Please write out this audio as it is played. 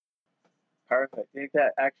Perfect. Think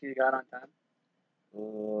that actually got on time?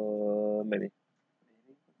 Maybe. Maybe.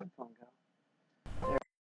 Where'd the phone go? There.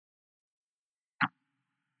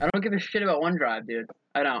 I don't give a shit about OneDrive, dude.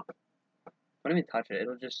 I don't. Don't even touch it.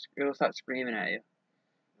 It'll start screaming at you.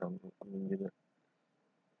 I'm gonna get it.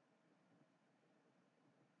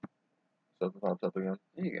 So if it pops up again.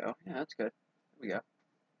 There you go. Yeah, that's good. There we go.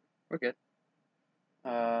 We're good.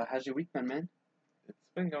 How's your week been, man? It's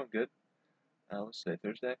been going good. What's today?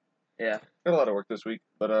 Thursday? Yeah. Got a lot of work this week,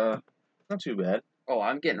 but not too bad. Oh,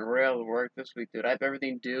 I'm getting real work this week, dude. I have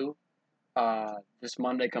everything due this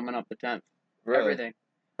Monday coming up, the 10th. Really? Everything.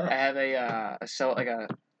 Huh. I have it's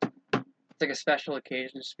like a special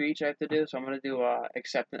occasion speech I have to do, so I'm gonna do an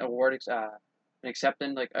accepting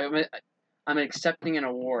like I'm accepting an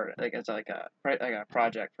award, like it's like a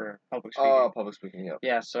project for public speaking. Oh, public speaking, yeah.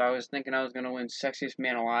 Yeah, so I was thinking I was gonna win Sexiest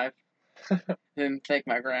Man Alive. Didn't thank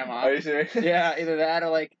my grandma. Are you serious? Yeah, either that or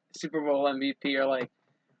like Super Bowl MVP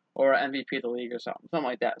or MVP of the league or something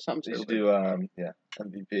like that. Something You should stupid. do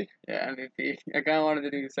MVP. Yeah, MVP. I kind of wanted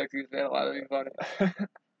to do Sexiest Man Alive. That'd be funny.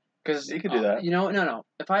 Because You could do that. No.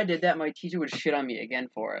 If I did that, my teacher would shit on me again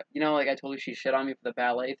for it. You know, like I told you, she shit on me for the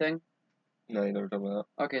ballet thing. No, you never told me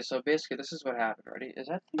that. Okay, so basically, this is what happened. Ready? Is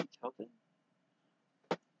that thing tilted?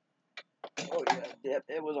 Oh yeah,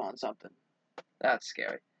 it was on something. That's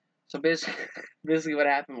scary. So basically, what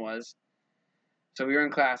happened was, so we were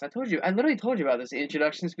in class. I literally told you about this. The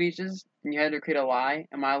introduction speeches, and you had to create a lie,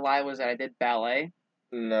 and my lie was that I did ballet.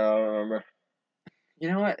 No, I don't remember. You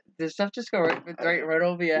know what? This stuff just go right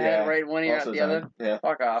over your head, right one ear out the other. Yeah.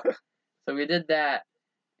 Fuck off. So we did that,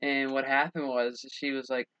 and what happened was she was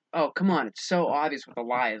like, "Oh, come on, it's so obvious what the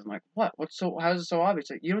lie is." I'm like, "What? How's it so obvious?"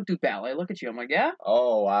 Like, you don't do ballet. Look at you. I'm like, "Yeah."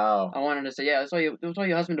 Oh, wow. I wanted to say, "Yeah, that's why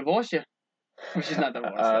your husband divorced you." Well, she's not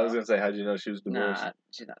divorced. I was gonna say, how'd you know she was divorced? Nah,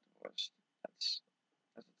 she's not divorced. That's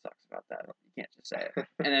what sucks about that. You can't just say it.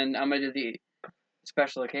 And then I'm gonna do the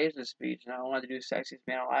special occasion speech, and I wanted to do Sexiest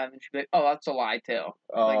Man Alive, and she'd be like, "Oh, that's a lie too."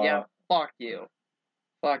 I'm like, yeah, fuck you.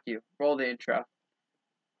 Roll the intro.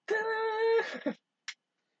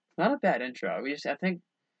 Not a bad intro. I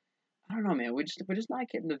don't know, man. We're just not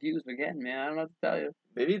getting the views we're getting, man. I don't know what to tell you.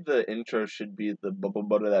 Maybe the intro should be the Bubble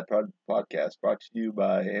Butt of that podcast, brought to you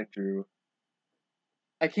by Andrew.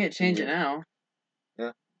 I can't change it now.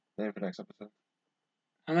 Yeah, maybe for next episode.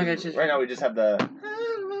 I'm not gonna just. Right now we just have the.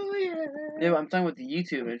 Yeah, but I'm talking about the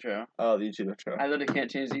YouTube intro. Oh, the YouTube intro. I literally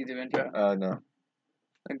can't change the YouTube intro. No.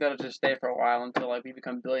 I think that'll just stay for a while until like we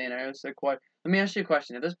become billionaires. Like, what? Let me ask you a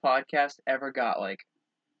question. If this podcast ever got like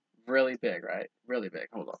really big, right? Really big.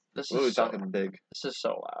 Hold on. What are we talking big? This is so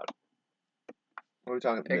loud. What are we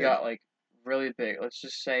talking big? It got like really big. Let's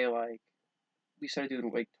just say like we started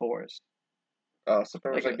doing like tours. Oh, so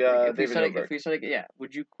pretty much like David Dobrik. If we started, yeah,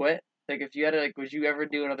 would you quit? Like, if you had to, would you ever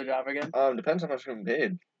do another job again? Depends how much I'm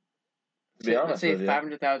paid. To be honest with you. Let's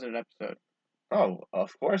say $500,000 an episode. Oh,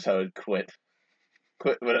 of course I would quit.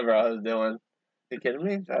 Quit whatever I was doing. You kidding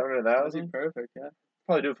me? $500,000? Perfect, yeah.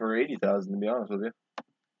 Probably do it for $80,000 to be honest with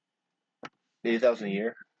you. $80,000 a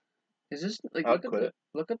year. Is this like I'll quit.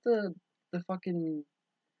 Look at the fucking.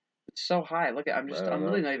 It's so high. I'm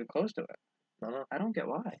really not even close to it. I don't get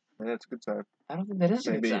why. Maybe that's a good sign. I don't think that is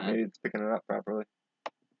a good sign. Maybe it's picking it up properly.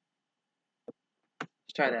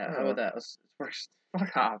 Let's try that. How about that? Let's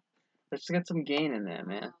fuck off. Let's get some gain in there,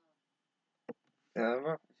 man. Yeah, I don't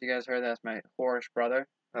know. If you guys heard, that's my whorish brother.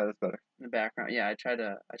 Oh, that's better. In the background. Yeah, I try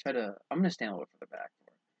to. I'm gonna stand a little further back.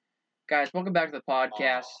 Guys, welcome back to the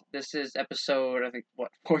podcast. This is episode, I think,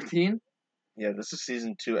 14? Yeah, this is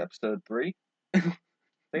season 2, episode 3. I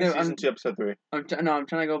think it's season 2, episode 3. I'm trying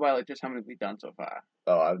to go by like just how many we've done so far.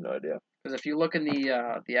 Oh, I have no idea. Because if you look in the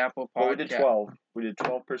Apple podcast, well, we did 12. We did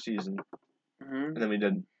 12 per season, and then we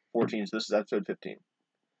did 14. So this is episode 15.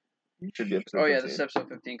 It should be episode 15. Yeah, this is episode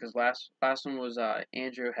 15 because last one was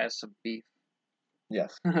Andrew has some beef.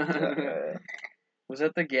 Yes. Was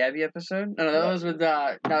that the Gabby episode? No, that was with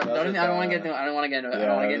I don't want to get into it. I don't want to get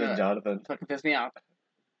into it. Jonathan. Fucking piss me off.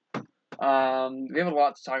 We have a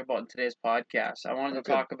lot to talk about in today's podcast. I wanted to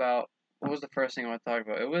talk about what was the first thing I want to talk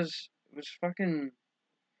about. It was fucking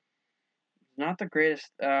not the greatest.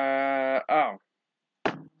 So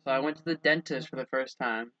I went to the dentist for the first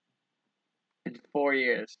time in 4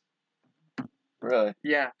 years. Really?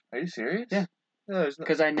 Yeah. Are you serious? Yeah.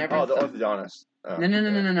 Because I never. Oh, the orthodontist. Oh,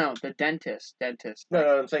 no. The dentist.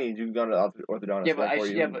 No, I'm saying you've gone to the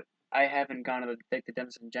orthodontist. Yeah, but I haven't gone to the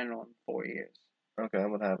dentist in general in 4 years. Okay,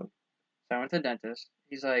 what happened? So I went to the dentist.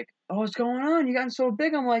 He's like, "Oh, what's going on? You gotten so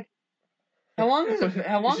big." I'm like, "How long is it?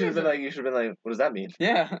 How long is it?" You should have been like, what does that mean?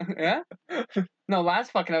 Yeah. No,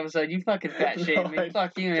 last fucking episode, you fucking fat shamed me.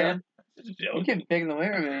 Fuck you, man. just You joking. get big in the weight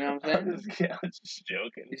room, you know what I'm saying? I'm just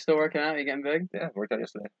joking. You still working out? You getting big? Yeah, worked out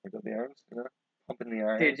yesterday. Worked out the arms, pumping the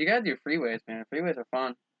iron. Dude, you gotta do free weights, man. Free weights are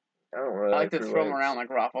fun. I don't really I like to free throw them weights. around like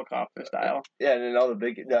Rafflecopter style. Yeah, and then all the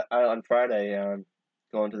big on Friday.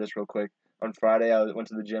 Go into this real quick. On Friday, I went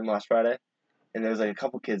to the gym last Friday, and there was like a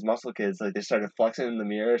couple kids, muscle kids, like they started flexing in the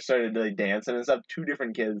mirror, started like dancing and stuff. 2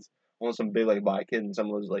 different kids, one was some big like bi kid, and some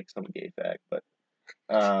was like some gay fag.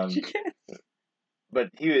 But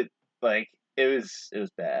he was like, it was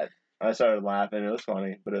bad. I started laughing. It was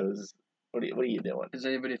funny, but it was what are you doing? Has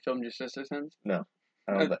anybody filmed your sister since? No,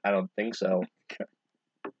 I don't think so.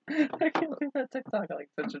 I can't believe that TikTok got like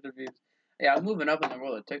such a reviews. Yeah, I'm moving up in the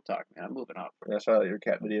world of TikTok, man. I'm moving up. Yeah, I saw that your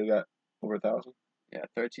cat video got over 1,000. Yeah,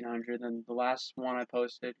 1,300. And the last one I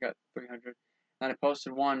posted got 300. And I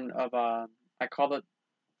posted one of I called it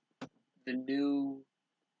the new.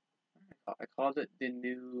 I called it the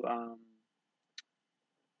new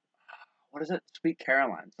What is it? Sweet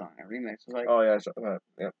Caroline song. A remix. It was like, oh yeah, I saw that.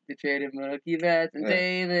 Yeah. The Trade of Mookie Betts and Yeah.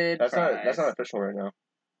 David. That's Price. not official right now.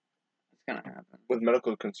 It's gonna happen. With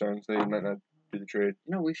medical concerns, they might not do the trade.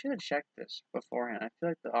 You know, we should have checked this beforehand. I feel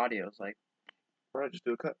like the audio is like. All right, just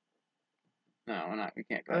do a cut. No, we're not. We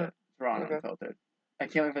can't cut it. It's raw and Okay. unfiltered. I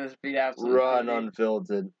can't wait for this to be absolute. Raw and doo-doo.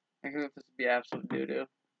 unfiltered. I can't wait for this to be absolute doo doo.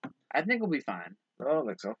 I think we'll be fine. I don't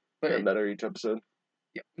think so. But Getting better each episode.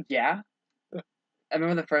 Yeah. I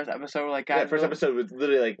remember the first episode. We're like, guys. Yeah, first episode was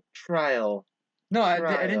literally like trial. No,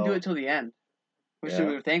 I didn't do it till the end, which Yeah.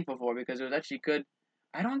 we were thankful for because it was actually good.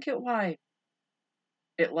 I don't get why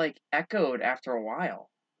it like echoed after a while.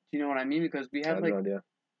 Do you know what I mean? Because we I had have like no idea.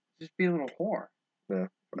 just be a little whore. Yeah.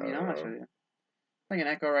 To be honest with you, like an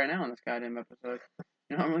echo right now in this goddamn episode.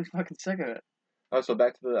 You know, I'm really fucking sick of it. Oh, so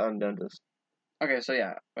back to the dentist. Okay, so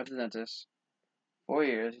yeah, went to the dentist. 4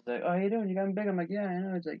 years. He's like, oh, how you doing? You got big? I'm like, yeah, I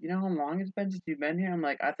know. He's like, you know how long it's been since you've been here? I'm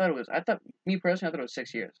like, me personally, I thought it was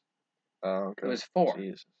 6 years. Oh, okay. It was 4.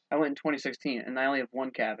 Jesus. I went in 2016, and I only have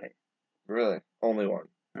one cavity. Really? Only one?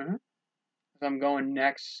 So I'm going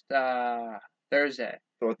next Thursday.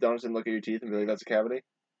 So orthodontist didn't look at your teeth and be like, that's a cavity?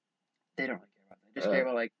 They don't really care about that. Just care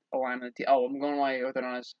about, like, alignment of teeth. Oh, I'm going to my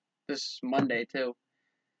orthodontist this Monday, too.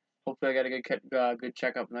 Hopefully I got a good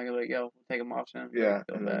checkup, and I'm going to be like, yo, we'll take them off soon. Yeah,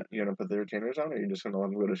 and then you're going to put the retainers on, or you're just going to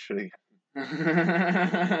let them go to shit again?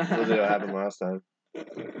 That's what happened last time.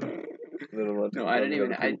 No, I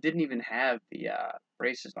didn't even have the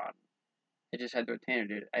braces on. I just had the retainer,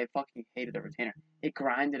 dude. I fucking hated the retainer. It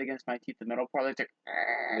grinded against my teeth, the metal part. Like,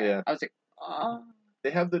 yeah. I was like, oh.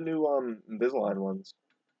 They have the new Invisalign ones.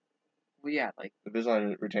 Well, yeah, like the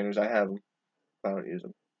Invisalign retainers. I have them. I don't use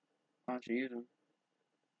them. Why don't you use them?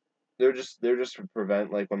 They're just to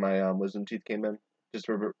prevent, like, when my wisdom teeth came in, just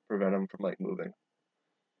to prevent them from, like, moving.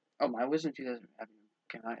 Oh, my wisdom teeth doesn't have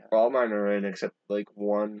can I have? All mine are in except, like,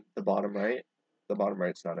 one, the bottom right. The bottom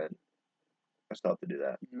right's not in. I still have to do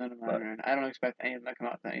that. None of mine are in. I don't expect any of them to come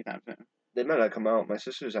out anytime soon. They might not come out. My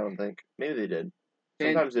sisters, I don't think. Maybe they did.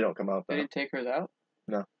 Sometimes they don't come out, though. They didn't take hers out?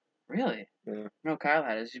 No. Really? Yeah. No, Kyle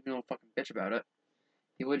had his. He's been a little fucking bitch about it.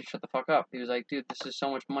 He wouldn't shut the fuck up. He was like, dude, this is so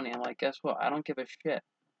much money. I'm like, guess what? I don't give a shit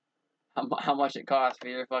how much it costs for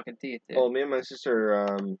your fucking teeth, dude. Well, me and my sister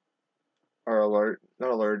are not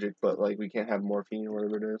allergic, but, like, we can't have morphine or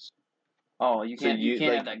whatever it is. Oh, you can't like,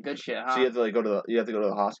 have that good shit, huh? So you have to, like, go to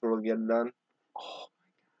the hospital to get it done. Oh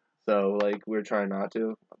my god. So, like, we're trying not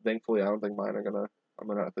to. Thankfully, I don't think I'm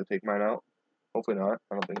gonna have to take mine out. Hopefully not.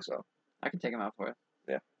 I don't think so. I can take them out for you.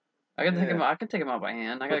 Yeah. I can take them out. I can take them out by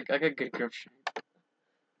hand. I got good grip strength.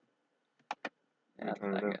 Yeah,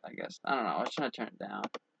 I guess. I don't know. I was trying to turn it down.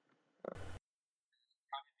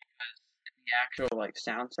 Probably because in the actual like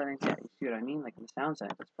sound settings, yeah, you see what I mean? Like in the sound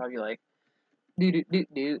settings, it's probably like do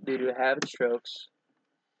habit strokes.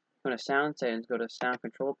 When a sound settings, go to sound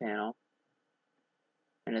control panel,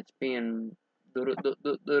 and it's being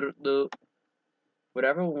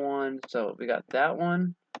whatever one. So we got that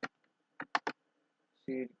one. So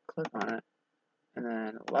you click on it, and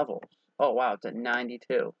then levels. Oh wow, it's at 92.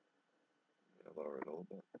 Yeah, lower it a little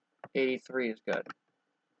bit. 83 is good.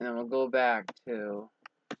 And then we'll go back to.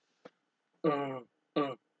 How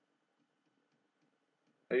are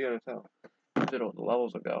you gonna tell? The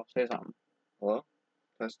levels will go. Say something. Hello?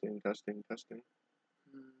 Testing. This one.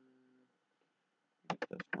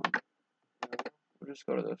 We'll just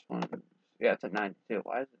go to this one. Yeah, it's at 92.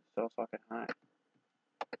 Why is it so fucking high?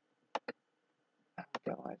 I don't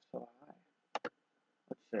get why it's so high.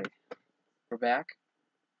 Let's see. We're back.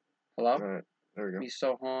 Hello? Alright, there we go. He's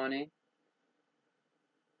so horny.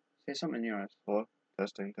 Say something in yours. Hello?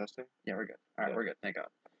 Testing. Yeah, we're good. Alright, We're good. Thank God.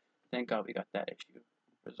 Thank God we got that issue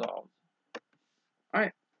resolved.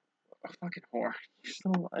 Alright. a fucking horn.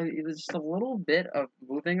 There's just a little bit of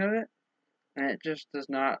moving of it, and it just does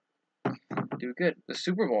not do good. The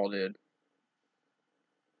Super Bowl, dude.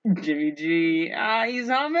 Jimmy G, he's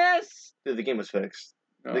hummus. Dude, the game was fixed.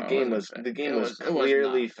 No, The game was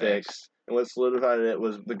clearly fixed. And what solidified it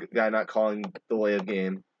was the guy not calling the delay of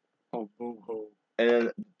game. Oh, boo-hoo. And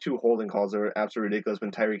then 2 holding calls that were absolutely ridiculous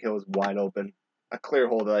when Tyreek Hill was wide open. A clear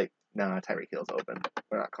hold, like, nah, Tyreek Hill's open.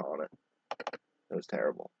 We're not calling it. It was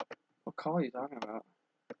terrible. What call are you talking about?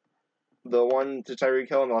 The one to Tyreek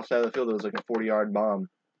Hill on the left side of the field, it was like a 40-yard bomb.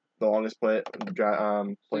 The longest play of the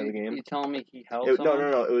game. You telling me he held No.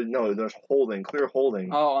 someone? There's holding, clear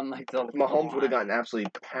holding. Oh, on like the Mahomes would have gotten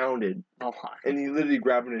absolutely pounded. Oh, and he literally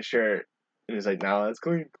grabbed his shirt and he's like, "Nah, that's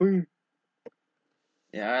clean."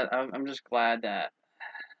 Yeah, I'm just glad that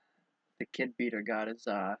the kid beater got his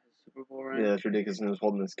Super Bowl ring. Yeah, that's ridiculous. And he was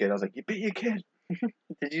holding this kid. I was like, "You beat your kid."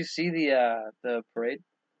 Did you see the parade?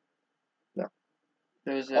 No.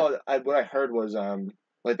 There was what I heard was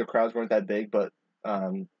like the crowds weren't that big, but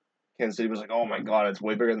Kansas City was like, "Oh my God, it's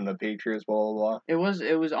way bigger than the Patriots." Blah blah blah. It was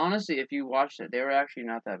honestly, if you watched it, they were actually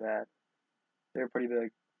not that bad. They were pretty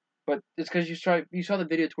big, but it's because you saw the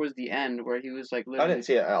video towards the end where he was like literally. I didn't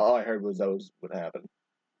see it. All I heard was that was what happened.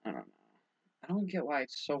 I don't know. I don't get why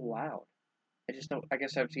it's so loud. I just don't. I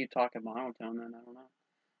guess I've seen talking monotone. Then I don't know.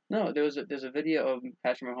 No, there's a video of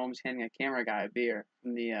Patrick Mahomes handing a camera guy a beer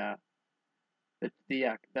from the what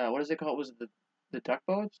is it called? Was it the duck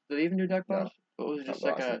boats? Did they even do duck boats? No. It was just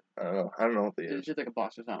like I don't know what they It was just like a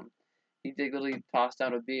boss or something. He literally tossed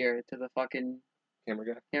out a beer to the fucking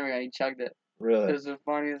camera guy. He chugged it. Really? It was the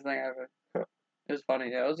funniest thing ever. Huh. It was funny.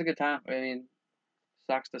 Yeah, it was a good time. I mean,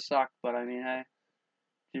 sucks to suck, but I mean, hey,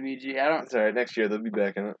 Jimmy G. It's alright. Next year they'll be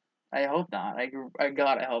back in it. I hope not. I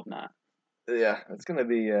hope not. Yeah, it's gonna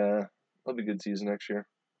be it'll be a good season next year.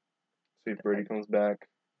 See if Brady comes back.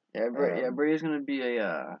 Yeah, Brady's gonna be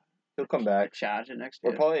he'll come back. Charge it next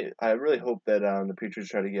year. I really hope that the Patriots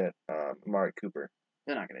try to get Amari Cooper.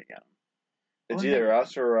 They're not gonna get him. It's either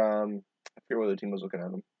us or I forget what the team was looking at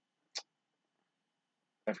him.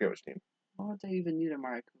 I forget which team. Why would they even need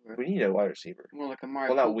Amari Cooper? We need a wide receiver. More like Amari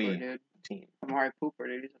Well, not Cooper, we. dude. Team. Amari Cooper,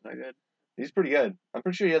 dude. He's not that good. He's pretty good. I'm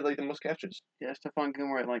pretty sure he had like the most catches. Yeah, Stephon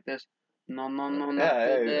Gilmore like this. No,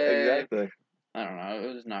 yeah, exactly. I don't know. It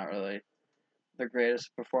was not really the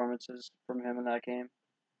greatest performances from him in that game.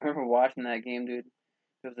 I remember watching that game, dude.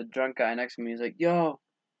 There was a drunk guy next to me. He's like, "Yo,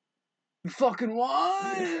 you fucking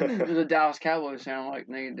won!" It was a Dallas Cowboys fan. I'm like,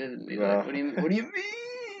 "No, you didn't." He's like, "What do you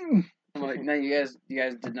mean?" I'm like, "No, you guys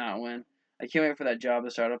did not win." I can't wait for that job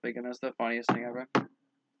to start up again. That's the funniest thing ever.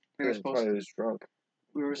 We were supposed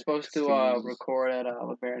to record at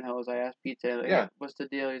LeBaron Hills. I asked Pete, like, "Hey, what's the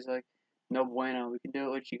deal?" He's like, "No bueno. We can do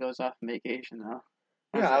it when she goes off on vacation, though."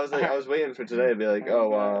 Yeah, I was waiting for today to be like,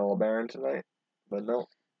 LeBaron tonight, but no.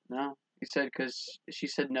 No, he said because she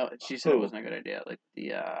said no. She said it wasn't a good idea. Like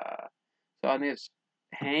so I think it's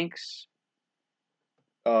Hank's.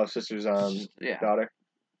 Oh, sister's daughter.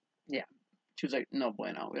 Yeah, she was like, "No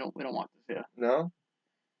bueno. We don't want this here." No.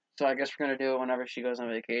 So I guess we're gonna do it whenever she goes on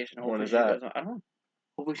vacation. When is that? I don't know.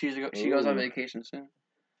 Hopefully she goes on vacation soon.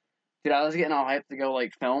 Dude, I was getting all hyped to go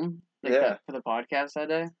like film that for the podcast that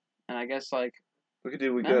day, and I guess like we could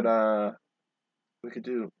do I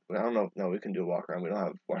don't know. No, we can do a walk around. We don't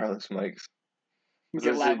have wireless mics. We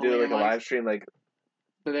could do like a live stream, like.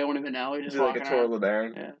 But they won't even know. We just do like a tour of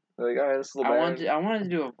LeBaron. Yeah. Like, all right, this is LeBaron. I wanted to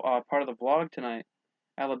do a part of the vlog tonight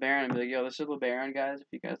at LeBaron and be like, "Yo, this is LeBaron, guys. If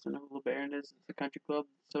you guys don't know who LeBaron is, it's a country club.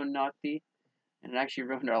 It's so naughty, and it actually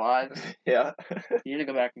ruined our lives." Yeah. You need to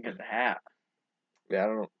go back and get the hat. Yeah, I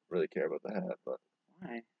don't really care about the hat, but why?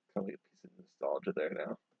 Kind of like a piece of nostalgia there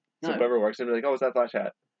now. No. So whoever works in, be like, "Oh, it's that Flash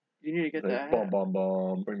hat." You need to get that. Boom, boom,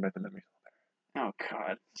 boom. Bring back the memories. Oh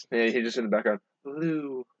God. Yeah, he just in the background,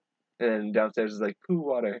 blue, and downstairs is like poo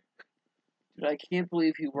water. Dude, I can't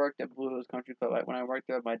believe he worked at Blue Hills Country Club. When I worked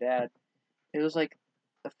there with my dad, it was like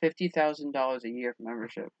 $50,000 a year for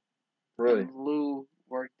membership. Really? And Lou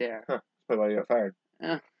worked there. Huh. That's probably why you got fired.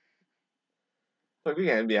 Yeah. Like we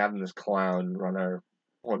can't be having this clown run our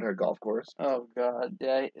golf course. Oh God,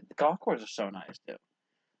 yeah. The golf course is so nice too.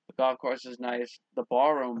 The golf course is nice. The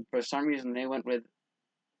ballroom, for some reason, they went with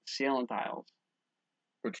ceiling tiles.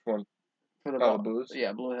 Which one? For the Blues?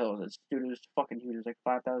 Yeah, Blue Hills. It was fucking huge. It's like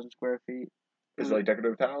 5,000 square feet. Is it like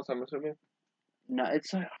decorative tiles? I'm assuming. No,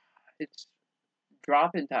 it's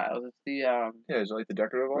drop-in tiles. It's the is it like the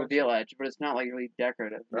decorative ones? reveal edge, but it's not like really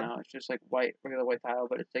decorative. No, it's just like regular white tile,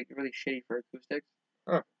 but it's like really shitty for acoustics.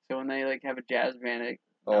 Huh. So when they like have a jazz band, it's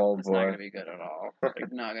boy. not gonna be good at all.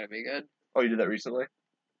 Like not gonna be good. Oh, you did that recently?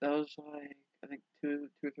 That was like I think 2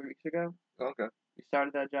 or 3 weeks ago. Okay. We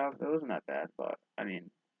started that job. It wasn't that bad, but I mean,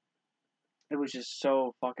 it was just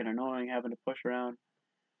so fucking annoying having to push around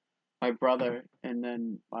my brother and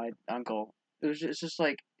then my uncle. It's just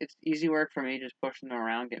like it's easy work for me, just pushing them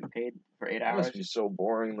around, getting paid for 8 It hours. must be so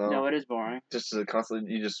boring though. No, it is boring. Just to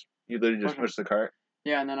constantly, you literally just push the cart.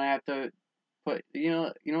 Yeah, and then I have to put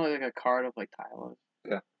like a cart of like tile.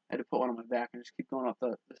 Yeah. I had to put one on my back and just keep going up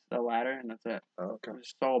the ladder, and that's it. Oh, okay. It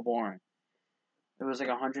was so boring. It was like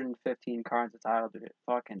 115 cards of tile, dude. It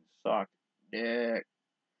fucking sucked. Dick.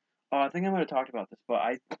 Oh, I think I might have talked about this,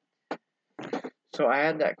 but So I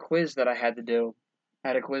had that quiz that I had to do. I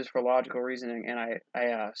had a quiz for logical reasoning, and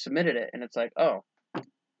I submitted it, and it's like, oh,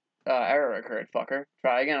 error occurred, fucker.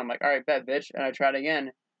 Try again. I'm like, all right, bet, bitch. And I tried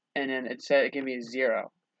again, and then it said it gave me a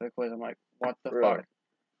 0 for the quiz. I'm like, what the fuck?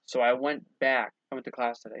 So I went back. I went to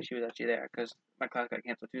class today. She was actually there because my class got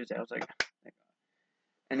canceled Tuesday. I was like, thank God.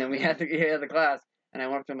 And then we had the class, and I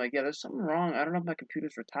went up to him like, yeah, there's something wrong. I don't know if my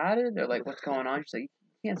computer's retarded or like what's going on. She's like,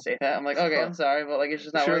 you can't say that. I'm like, okay, I'm sorry, but like it's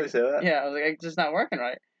just not working. Really say that? Yeah, I was like, it's just not working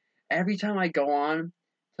right. Every time I go on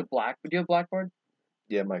to Blackboard, do you have Blackboard?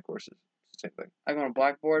 Yeah, my courses, same thing. I go on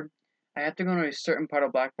Blackboard. I have to go to a certain part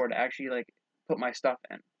of Blackboard to actually like put my stuff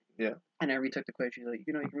in. Yeah. And I retook the quiz. She's like,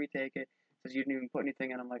 you can retake it because you didn't even put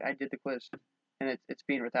anything in. I'm like, I did the quiz, and it's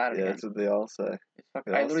being retarded. Yeah, again. That's what they all say. It's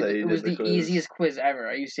fucking. It was the easiest quiz ever.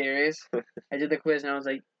 Are you serious? I did the quiz and I was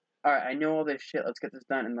like, all right, I know all this shit. Let's get this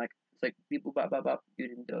done. And like, it's like beep boop bop bop bop. You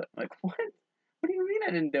didn't do it. I'm like, what? What do you mean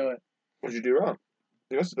I didn't do it? What did you do wrong?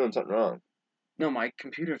 You must have done something wrong. No, my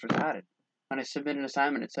computer's retarded. When I submit an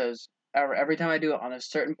assignment, it says error every time I do it on a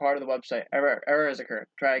certain part of the website. Error has occurred.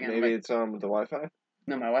 Try again. Maybe it's the Wi-Fi.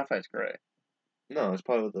 No, my Wi-Fi is great. No, it's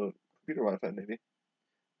probably with the computer Wi-Fi, maybe.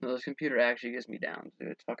 No, this computer actually gets me down, dude.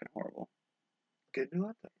 It's fucking horrible. Get a new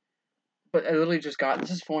laptop. But I literally just got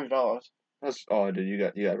this is $400. Dude, you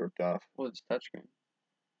got ripped off. Well, it's touchscreen.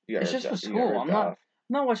 You got it's just for school. I'm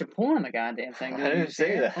not watching porn on the goddamn thing, dude. I didn't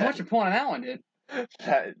say that. I'm watching porn on that one, dude.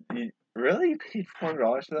 Really? You paid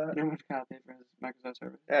 $400 for that? You know how much God paid for his Microsoft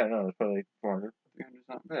service? Yeah, no, it's probably like 400. 300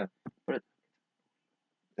 something. Yeah. But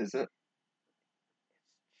is it?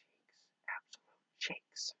 Absolute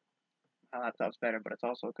shakes. My laptop's better, but it's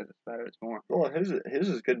also because it's better. It's more. Well, his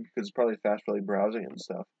is good because it's probably fast for like browsing and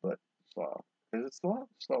stuff, but slow. Is it slow?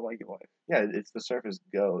 Slow like your life. Yeah, it's the Surface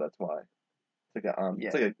Go. That's why. It's like a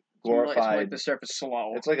It's like a glorified. It's more like the Surface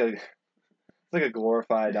Slow. It's like a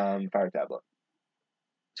glorified fire tablet.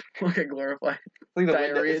 Like a glorified. It's like the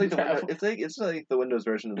diarrhea tablet. It's like the Windows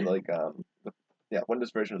version of like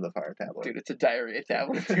Windows version of the Fire tablet. Dude, it's a diarrhea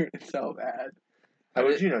tablet. Dude, it's so bad. How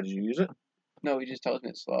did you know? Did you use it? No, he just tells me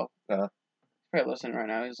it's slow. He's probably listening right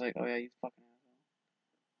now. He's like, "Oh yeah, you fucking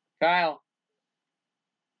asshole." Kyle.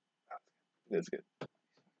 It's good.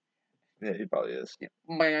 Yeah, he probably is. Yeah.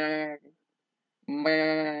 Bang.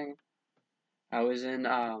 Bang. I was in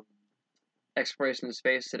Exploration of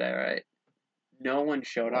Space today, right? No one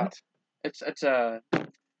showed up. It's a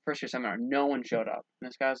first year seminar. No one showed up. And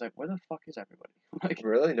this guy's like, "Where the fuck is everybody?" Like,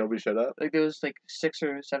 really? Nobody showed up? Like there was like 6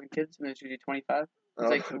 or 7 kids, and there's usually 25. It's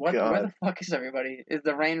like, where the fuck is everybody? Is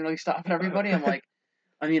the rain really stopping everybody? I'm like,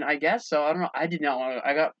 I mean, I guess so. I don't know. I did not want to.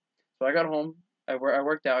 I got home. I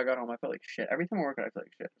worked out. I got home. I felt like shit. Every time I work out, I feel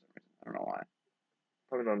like shit for some reason. I don't know why.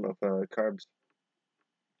 Probably not enough carbs.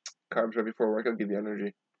 Carbs right before workout give you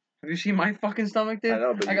energy. Have you seen my fucking stomach, dude? I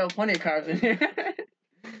know, but I got plenty of carbs in here.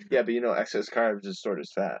 Yeah, but excess carbs is stored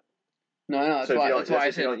as fat. No, I know. That's why I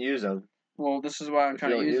said you don't use them. Well, this is why I'm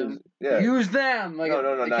trying to use them. Yeah. Use them! Like, no,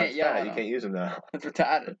 not can't yell fat. You can't use them now. It's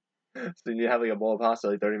retarded. So you have like a bowl of pasta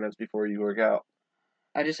like 30 minutes before you work out.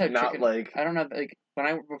 I just have chicken. I don't have like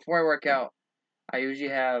before I work out, I usually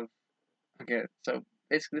have. Okay, so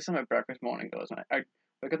basically this is how my breakfast morning goes. I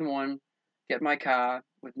wake up in the morning, get in my car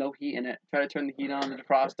with no heat in it, try to turn the heat on, the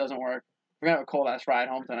defrost doesn't work. We're gonna have a cold ass ride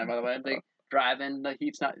home tonight, by the way. Like driving, the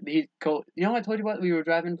heat's cold. You know what I told you about? We were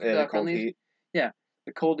driving for the cold heat. Yeah,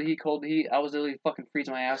 the cold to heat. I was literally fucking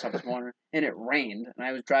freezing my ass off this morning, and it rained, and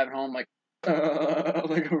I was driving home like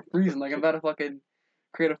I'm freezing, like I'm about to fucking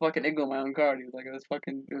create a fucking igloo in my own car, dude. Like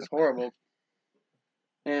it was horrible.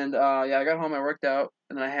 And I got home, I worked out,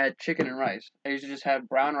 and then I had chicken and rice. I usually just have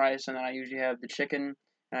brown rice, and then I usually have the chicken,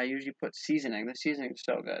 and I usually put seasoning. The seasoning is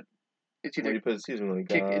so good. It's either you put seasoning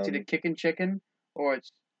it's either kicking chicken or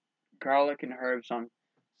it's garlic and herbs on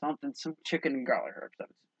some chicken and garlic herbs.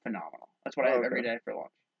 That's phenomenal. That's what I have every day for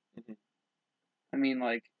lunch. Mm-hmm. I mean,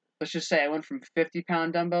 like, let's just say I went from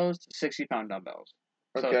 50-pound dumbbells to 60-pound dumbbells.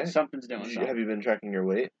 Okay. So something's doing something. Have you been tracking your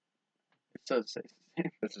weight? It's still the same.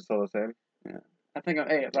 It's still the same? Yeah. I think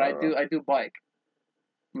but I do bike.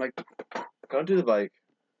 I'm like, don't do the bike.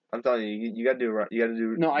 I'm telling you, you gotta do. You gotta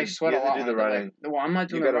do. No, I sweat a lot. You have to do the running. Well, I'm not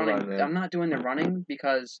doing the running. I'm not doing the running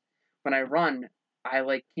because when I run,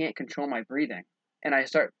 I can't control my breathing, and I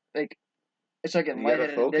start it's like getting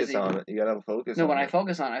lightheaded and dizzy. You gotta focus on it. You gotta focus. No, when I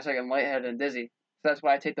focus on it, I start getting lightheaded and dizzy. So that's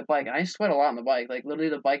why I take the bike, and I sweat a lot on the bike. Like literally,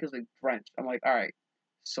 the bike is drenched. I'm like, all right,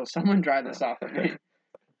 so someone drive this off of me.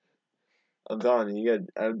 I'm telling you,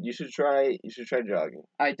 you should try. You should try jogging.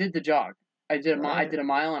 I did the jog. I did a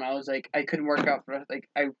mile, and I was like, I couldn't work out for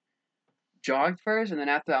I jogged first, and then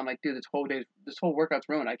after that, I'm like, dude, this whole workout's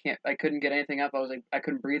ruined. I couldn't get anything up. I was like, I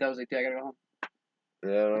couldn't breathe. I was like, dude, I gotta go home.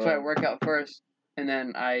 Yeah. That's why I work out first, and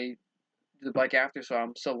then I do the bike after, so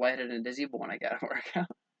I'm so lightheaded and dizzy. But when I get to work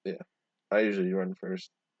out, yeah, I usually run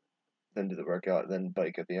first, then do the workout, then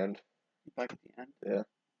bike at the end. Bike at the end. Yeah.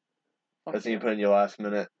 That's when you put in your last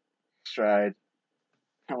minute stride.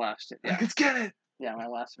 My last, yeah. Let's get it. Yeah, my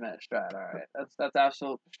last minute stride. All right, that's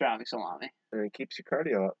absolute pastrami salami. And it keeps your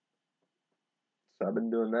cardio up. So I've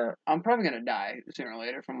been doing that. I'm probably gonna die sooner or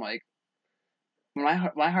later from when my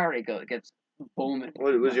heart rate gets booming.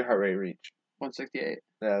 What was your heart rate reach? 168.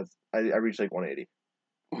 Yeah, I reached 180.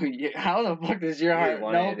 How the fuck does your heart?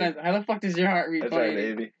 No offense. How the fuck does your heart reach 180?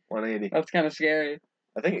 That's right, 180. That's kind of scary.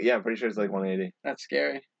 I'm pretty sure it's 180. That's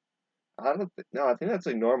scary. I think that's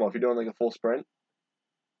normal if you're doing a full sprint.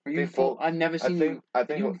 Are you full? I've never seen you. I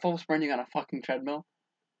think you full sprinting on a fucking treadmill.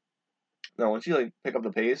 No, once you pick up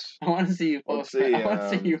the pace. I want to see you full sprint. I want to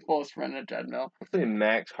see you full sprint on a treadmill. Let's say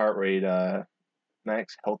max heart rate,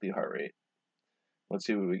 max healthy heart rate. Let's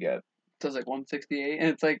see what we get. So it's 168, and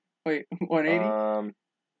it's wait, 180.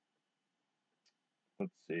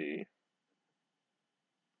 Let's see.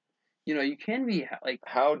 You can be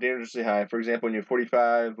how dangerously high. For example, when you're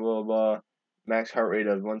 45, blah blah, max heart rate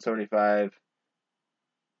of 175.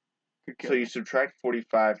 So you subtract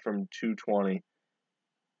 45 from 220.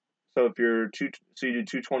 So if you're so you do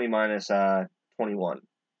 220 minus 21.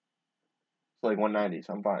 So 190.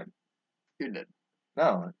 So I'm fine. You're dead.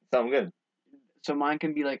 No, so I'm good. So mine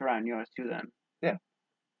can be around yours too then. Yeah.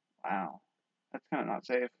 Wow, that's kind of not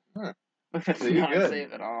safe. Huh. That's not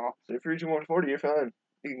safe at all. So if you're reaching 140, you're fine.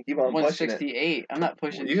 You can keep on pushing it. 168. I'm not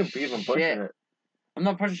pushing. You can keep on pushing it. I'm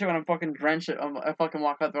not pushing shit when I'm fucking drenched. I fucking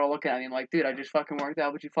walk out there all looking at me. I'm like, dude, I just fucking worked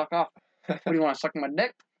out. Would you fuck off? What do you want to suck my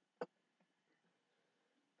dick?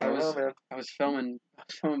 I was filming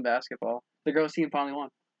basketball. The girls' team finally won.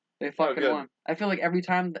 They fucking won. I feel like every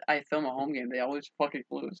time I film a home game, they always fucking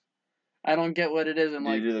lose. I don't get what it is. And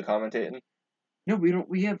do you do the commentating? No, we don't.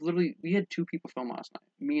 We had 2 people film last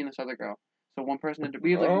night. Me and this other girl. So one person did.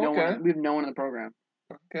 We have no one. We have no one in the program.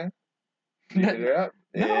 Okay. No,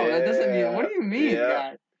 that doesn't mean. What do you mean,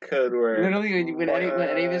 God? Code word. Literally, when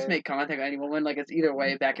any of us make contact with any woman, it's either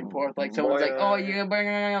way, back and forth. Someone's oh yeah,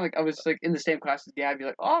 I was in the same class as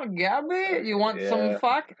Gabby. Oh Gabby, you want some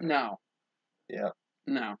fuck? No. Yeah.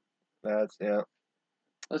 No. That's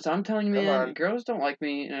Listen, I'm telling you, man, girls don't like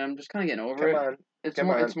me, and I'm just kind of getting over it.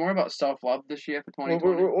 It's more about self-love this year for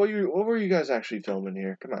 2020. What were you guys actually filming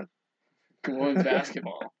here? Come on. Women's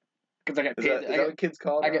basketball. Because I got paid. Is that what kids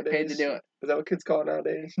call it nowadays? I get paid to do it. Is that what kids call it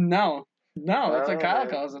nowadays? No, that's what Kyle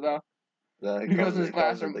calls it though. He goes in his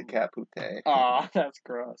classroom. The cat pute. Aw, that's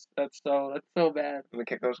gross. That's so bad. And the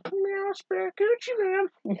cat goes, meow, spare coochie man.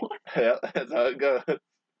 What? Yeah, that's how it goes.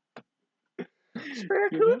 Spare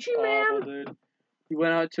coochie man. Awful, dude. We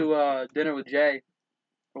went out to dinner with Jay.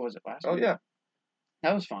 What was it last week? Oh yeah.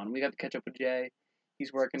 That was fun. We got to catch up with Jay.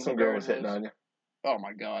 He's working. Some girl was hitting on you. Oh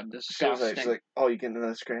my God, disgusting. She's like, oh, you getting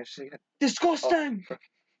another scratch again? Disgusting. Oh.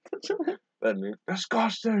 That means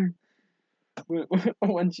disgusting.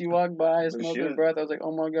 When she walked by, I smelled her breath. I was like,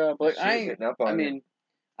 oh my God. But I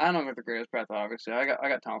don't have the greatest breath. Obviously, I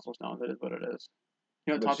got tonsil stones. It is what it is.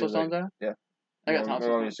 You know what tonsil stones are? Yeah. I got tonsil stones.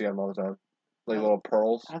 My mom used to get them all the time. Little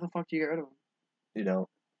pearls. How the fuck do you get rid of them? You don't.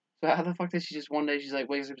 So how the fuck did she just one day she's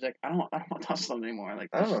wakes up, she's like, I don't want tonsil stones anymore. I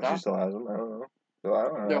don't know if she still has them. I don't know. So I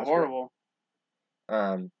don't know. They're horrible.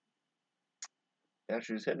 Yeah,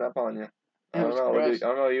 she was hitting up on you. I don't know. I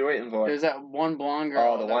don't know what you're waiting for. There's that one blonde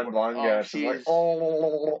girl. Oh, the one blonde girl. She's like,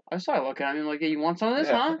 oh. I started looking at me like, hey, you want some of this,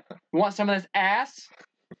 huh? You want some of this ass?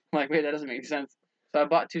 I'm like, wait, that doesn't make sense. So I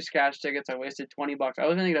bought 2 scratch tickets. I wasted $20. I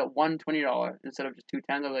was gonna get one $20 instead of just 2 10s.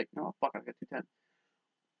 I was like, no, fuck, I'll get 2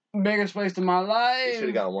 10s. Biggest waste of my life. You should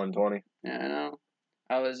have got 120. Yeah, I know.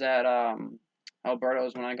 I was at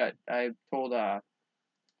Alberto's when I told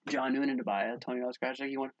John Noonan to buy a $20 scratch ticket.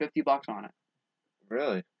 He won $50 on it.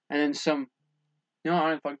 Really? And then no, I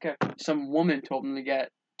don't fucking care. Some woman told him to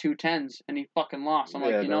get 2 10s, and he fucking lost. I'm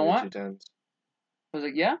like, you know what? 2 10s. I was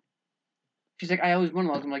like, yeah? She's like, I always won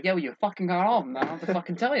those. I'm like, yeah, well, you fucking got all of them. I don't have to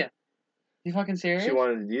fucking tell you. You fucking serious? She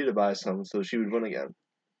wanted you to buy some so she would win again.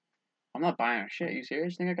 I'm not buying her shit. You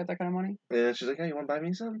serious? You think I got that kind of money? And she's like, "Hey, you want to buy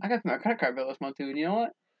me some?" I got my credit card bill this month too. And you know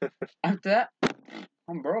what? After that,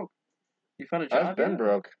 I'm broke. You found a job I've been yet?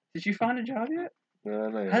 broke. Did you find a job yet? No,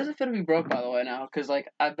 not How does yet. it feel to be broke, by the way, now? Because, like,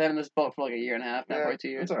 I've been in this boat for like a year and a half now, Yeah, probably 2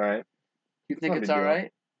 years. it's alright. You think not a it's big deal. alright?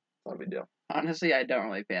 It's not a big deal. Honestly, I don't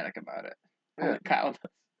really panic about it. Yeah. Only Kyle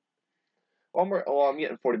does. Well, I'm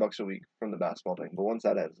getting $40 a week from the basketball thing, but once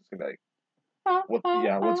that ends, it's gonna be like, what's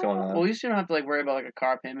going on? Well, at least you don't have to, like, worry about, like, a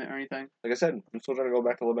car payment or anything. Like I said, I'm still trying to go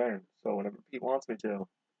back to LeBaron, so whenever Pete wants me to, You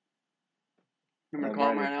want me to I'm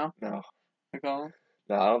call him ready. right now? No, I call him?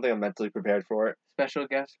 no, I don't think I'm mentally prepared for it. Special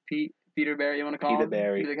guest Peter Barry, you want to call Peter him?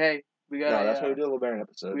 Barry. Be like, hey, we got No, that's why we do a LeBaron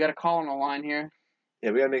episode. we got a call on the line here.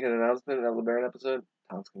 Yeah, we gotta make an announcement in that LeBaron episode.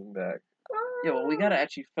 Tom's coming back. Yeah, well, we gotta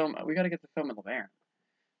actually film. We gotta get the film in LeBaron.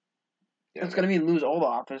 Yeah, It's gonna be in Lou's old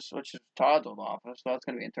office, which is Todd's old office, so that's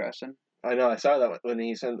gonna be interesting. I know. I saw that when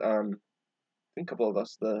he sent I think a couple of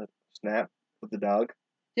us the snap with the dog.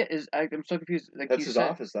 Yeah, I'm so confused. Like, That's his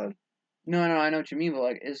office then. No, I know what you mean, but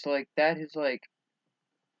like, is like that his like?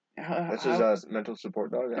 That's his mental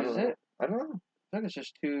support dog. I don't know. I don't know. I think it's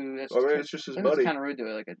just too. That's Or maybe it's just his buddy. It's kind of rude to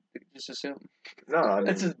it. Like, just assume. No, I mean,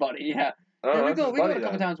 It's his buddy. Yeah. Oh, We go a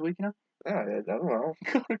couple times a week, you know. Yeah, I don't know.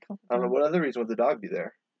 I don't know what other reason would the dog be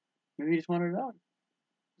there. Maybe he just wanted a dog.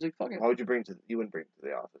 He's like, fuck it. Why would you bring to? You wouldn't bring it to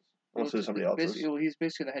the office. Unless there's somebody else's. He's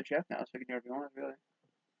basically the head chef now, so he can do whatever he wants, really.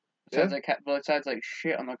 Besides like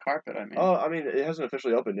shit on the carpet, I mean. Oh, I mean, it hasn't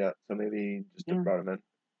officially opened yet, so maybe he just brought him in.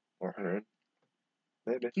 Or her in.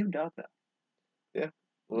 Maybe. Cute dog, though. Yeah.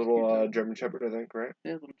 A little German Shepherd, I think, right?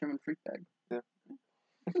 Yeah, a little German freak bag. Yeah.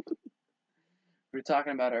 We were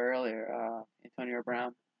talking about it earlier, Antonio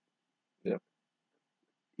Brown. Yep.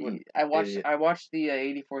 I watched the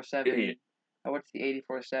 84/7. I watched the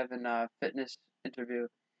 84/7 fitness interview.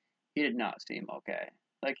 He did not seem okay.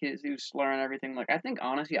 Like, he was slurring everything. Like, I think,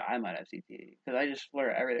 honestly, I might have CTE. Because I just slur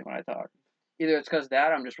everything when I talk. Either it's because of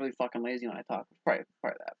that or I'm just really fucking lazy when I talk. It's probably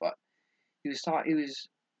that. But he was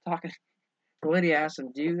talking. The lady asked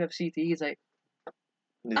him, do you have CTE? He's like,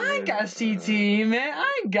 I ain't got CTE, man.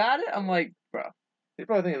 I ain't got it. I'm like, bro. He's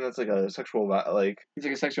probably thinking that's like a sexual vibe. He's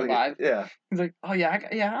like a sexual vibe? Yeah. He's like, oh, yeah, I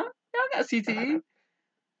got CTE.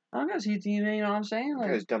 I got CTE, man, you know what I'm saying? Like,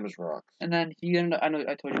 that guy's dumb as rocks. And then he ended up, I know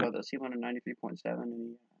I told you about this, he went to 93.7,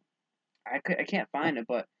 and I can't find it,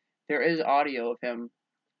 but there is audio of him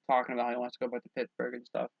talking about how he wants to go back to Pittsburgh and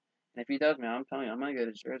stuff. And if he does, man, I'm telling you, I'm going to get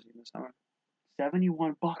his jersey in the summer.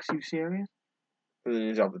 $71, you serious? And then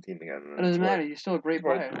he's off the team again. It doesn't matter, he's still a great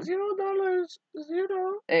player. $0.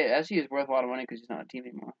 $0. Hey, SC is worth a lot of money because he's not a team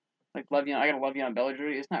anymore. Like, I got a Le'Veon Bell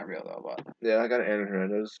jersey. It's not real, though, but... Yeah, I got an Aaron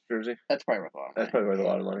Hernandez jersey. That's probably worth a lot of money. That's probably worth a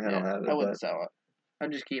lot of money. I don't have it. I wouldn't sell it.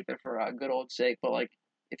 I'd just keep it for good old sake, but, like,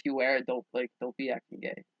 if you wear it, don't be acting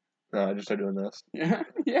gay. No, I just started doing this. Yeah.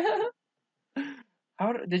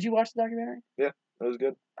 Did you watch the documentary? Yeah, that was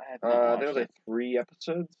good. I think it was like 3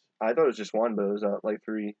 episodes. I thought it was just one, but it was like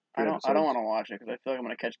 3 episodes. I don't want to watch it because I feel like I'm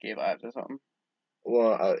gonna catch gay vibes or something.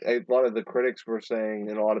 Well, a lot of the critics were saying,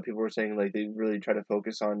 and a lot of people were saying, like, they really try to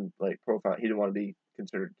focus on, like, profile. He didn't want to be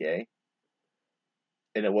considered gay.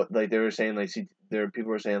 And they were saying, like,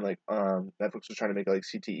 people were saying, like, Netflix was trying to make, like,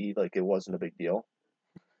 CTE, like, it wasn't a big deal.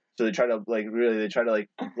 So they try to,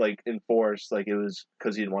 like, enforce, like, it was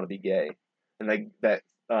because he didn't want to be gay. And, like, that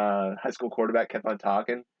high school quarterback kept on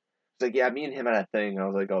talking. It's like, yeah, me and him had a thing. I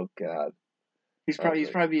was like, oh, God. He's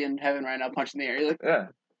probably in heaven right now punching the air. You're like,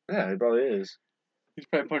 yeah, he probably is. He's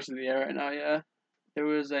probably punching the air right now, yeah. There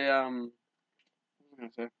was a, what was I going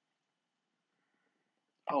to say?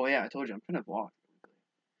 Oh, yeah, I told you, I'm trying to vlog.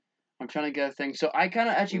 I'm trying to get a thing. So I kind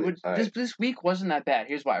of actually this week wasn't that bad.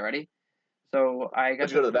 Here's why, ready? So I got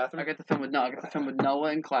to go to the bathroom? I got the film with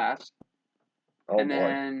Noah in class. Oh, and boy.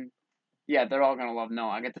 then, yeah, they're all going to love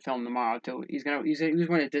Noah. I get the film tomorrow, too. He was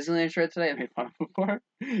wearing a Disneyland shirt today. I made fun of him before.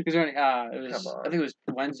 He was wearing, I think it was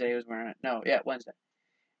Wednesday he was wearing it. No, yeah, Wednesday.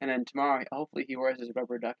 And then tomorrow, hopefully he wears his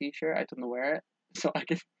rubber ducky shirt. I told him to wear it so I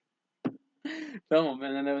could film him.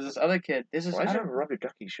 And then there was this other kid. Why does he have a rubber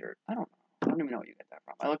ducky shirt? I don't know. I don't even know where you get that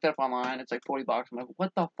from. I looked it up online. It's like $40. I'm like,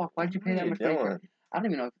 what the fuck? Why'd you pay that much for it? I don't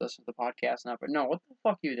even know if you listen to the podcast now. But no, what the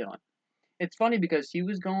fuck are you doing? It's funny because he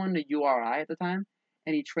was going to URI at the time,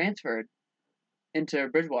 and he transferred into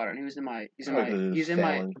Bridgewater, and he was in my.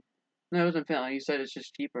 No, it wasn't failing. He said it's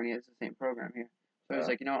just cheaper, and he has the same program here. So he was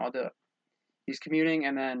like, you know what, I'll do it. He's commuting,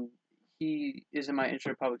 and then he is in my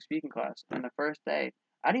intro to public speaking class. And the first day,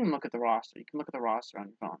 I didn't even look at the roster. You can look at the roster on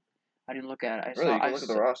your phone. I didn't look at it. You can look at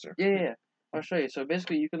the roster? Yeah. I'll show you. So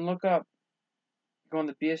basically, you can look up, go on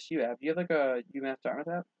the BSU app. Do you have like a UMass Dartmouth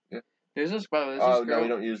app? Yeah. There's this, by the way, no, we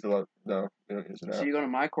don't use the, no, we don't use it now. So you go to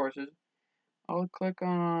My Courses. I would click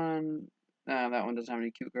on. Nah, that one doesn't have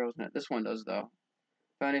any cute girls in it. This one does though.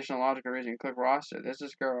 Foundation of logical reasoning. Click roster. There's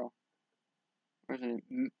this girl. Where's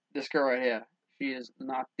it? This girl right here. She is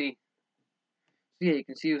naughty. So yeah, you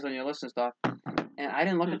can see who's on your list and stuff. And I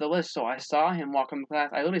didn't look at the list, so I saw him walk in the class.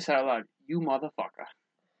 I literally said out loud, "You motherfucker!"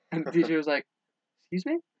 And the teacher was like, "Excuse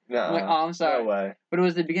me?" I'm like, "Oh, I'm sorry." No way. But it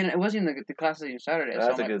was the beginning. It wasn't even the class even Saturday.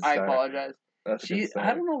 That's so a I'm good like, I start. apologize. That's a good start.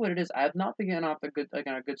 I don't know what it is. I've not been getting off on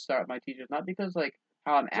a good start with my teachers. Not because like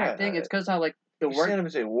how I'm acting. It's because how like the you work. You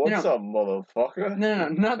say, "What's up, motherfucker?" No,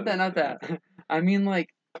 not that, not that. I mean like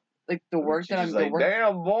the work that I'm like,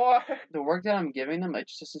 damn boy. The work that I'm giving them, it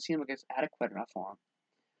just doesn't seem like it's adequate enough for them.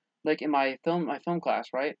 Like in my film class,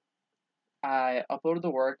 right? I uploaded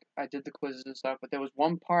the work, I did the quizzes and stuff, but there was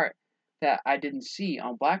one part that I didn't see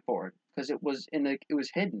on Blackboard because it was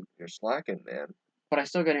hidden. You're slacking, man. But I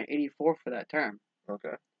still got an 84 for that term.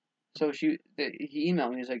 Okay. So he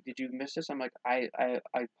emailed me. He's like, "Did you miss this?" I'm like, I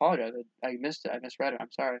apologize. I missed it. I misread it.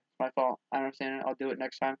 I'm sorry. It's my fault. I don't understand it. I'll do it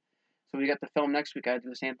next time. So we got the film next week. I do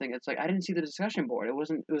the same thing. It's like I didn't see the discussion board. It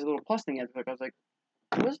was a little plus thing. I was like,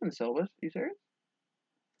 it wasn't in the syllabus. Are you serious?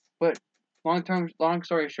 But long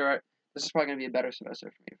story short, this is probably gonna be a better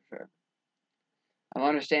semester for me for sure. I'm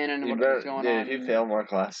understanding what's going on. If you fail more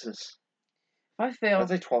classes, if I fail,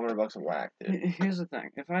 that's like $1,200 a whack, dude. Here's the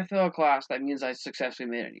thing: if I fail a class, that means I successfully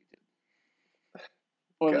made it on YouTube,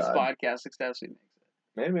 or this podcast successfully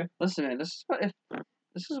makes it. Maybe. Listen, man, this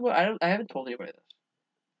is what I haven't told anybody this,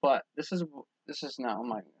 but this is not. I'm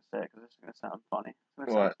not gonna say it because it's gonna sound funny. It's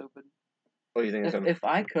gonna sound stupid. What do you think? If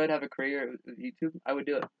I could have a career with YouTube, I would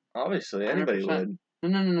do it. Obviously, anybody 100%.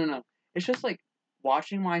 would. No. It's just like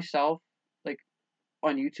watching myself like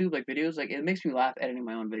on YouTube, like videos. Like it makes me laugh editing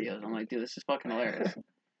my own videos. I'm like, dude, this is fucking hilarious.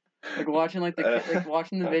 Like watching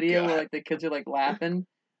watching the video where like the kids are like laughing.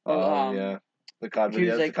 Yeah. The COD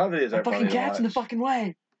videos. Like, the COD videos are fucking cat's in the fucking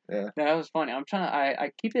way. Yeah. That was funny. I'm trying to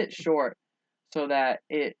I keep it short so that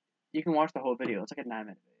you can watch the whole video. It's like a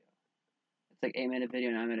 9-minute video. It's like 8-minute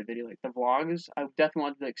video, 9-minute video. Like the vlogs, I definitely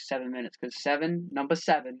want to do like 7 minutes because number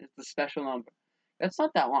 7 is the special number. That's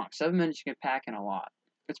not that long. 7 minutes you can pack in a lot.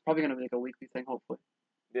 It's probably gonna be like a weekly thing, hopefully.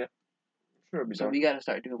 Yeah. Sure. So we gotta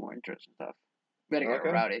start doing more interesting stuff. We gotta get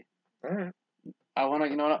rowdy. Alright. I wanna,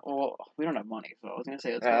 you know what? Well, we don't have money, so I was gonna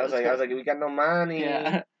say. I was like, we got no money.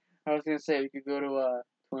 Yeah. I was gonna say we could go to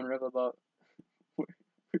Twin River boat.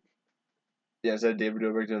 Yeah, instead of David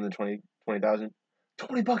Dobrik doing the 20,000.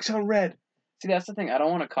 $20 on red. See, that's the thing. I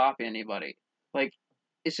don't want to copy anybody. Like,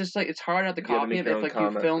 it's just like it's hard not to copy it. If like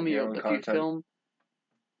you film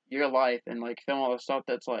your life and like film all the stuff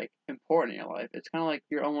that's like important in your life, it's kind of like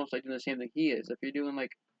you're almost like doing the same thing he is. If you're doing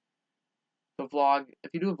like the vlog,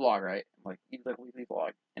 if you do a vlog, right, like you do like a weekly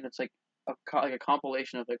vlog, and it's like a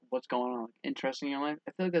compilation of like what's going on, like interesting in your life.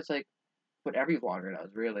 I feel like that's like what every vlogger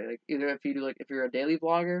does, really. Like either if you're a daily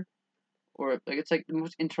vlogger. Or like it's like the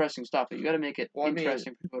most interesting stuff. You got to make it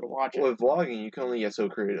interesting for people to watch it. With vlogging, you can only get so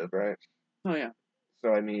creative, right? Oh yeah.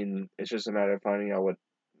 So I mean, it's just a matter of finding out what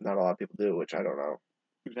not a lot of people do, which I don't know.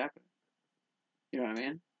 Exactly. You know what I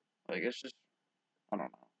mean? Like it's just, I don't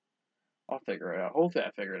know. I'll figure it out. Hopefully,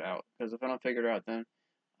 I figure it out. Because if I don't figure it out, then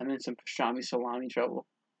I'm in some pastrami salami trouble.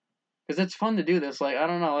 Because it's fun to do this. Like I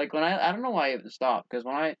don't know. Like when I don't know why I even stopped. Because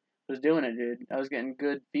when I was doing it, dude, I was getting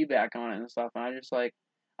good feedback on it and stuff, and I just like.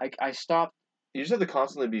 I stopped. You just have to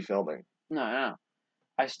constantly be filming. No.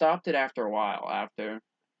 I stopped it after a while. What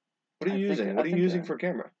are you using? What are you using for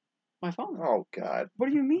camera? My phone. Oh, God. What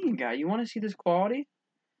do you mean, guy? You want to see this quality?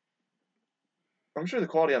 I'm sure the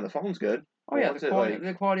quality on the phone's good. Oh, yeah.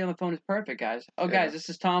 The quality on the phone is perfect, guys. Oh, yeah. Guys, this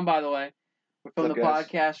is Tom, by the way. We're filming the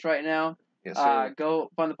podcast right now. Yes, sir. Go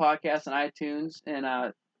find the podcast on iTunes and,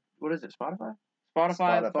 what is it, Spotify?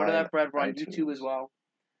 Spotify, Butter That Bread. We're on YouTube as well.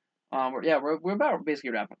 We're about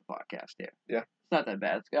basically wrapping up the podcast here. Yeah. It's not that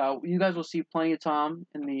bad. You guys will see plenty of Tom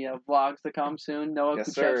in the vlogs to come soon. Noah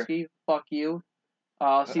Kuchevsky, fuck you.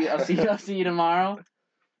 I'll see you tomorrow,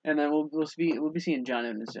 and then we'll be seeing John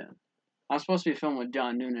Noonan soon. I'm supposed to be filming with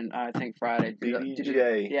John Noonan. I think Friday.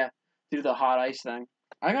 To do the hot ice thing.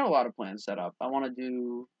 I got a lot of plans set up. I want to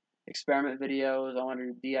do experiment videos. I want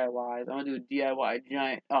to do DIYs. I want to do a DIY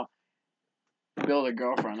giant. Build a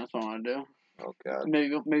girlfriend. That's what I want to do. Oh, God.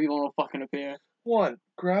 Maybe one will fucking appear. 1,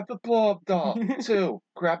 grab the blow-up doll. 2,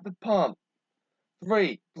 grab the pump.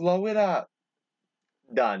 3, blow it up.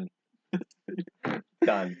 Done.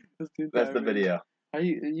 Done. That's the video. Are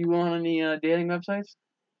you on any dating websites?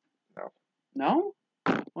 No. No?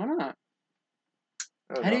 Why not?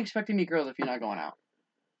 How do you expect to meet girls if you're not going out?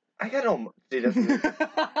 I got no... See, that's...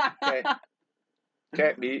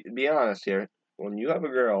 Okay, be honest here. When you have a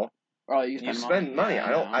girl Oh, you You spend spend money. Yeah, I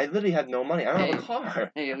don't. know. I literally have no money. I don't have a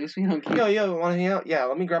car. Hey, at least we don't keep. Yo, want to hang out? Yeah,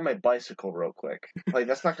 let me grab my bicycle real quick. Like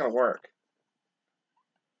that's not gonna work.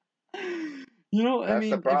 You know, That's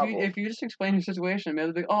the problem. if you just explain your situation,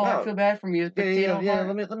 maybe they'll be, oh, No. I feel bad for me. It's potato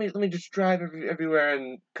heart. Let me just drive everywhere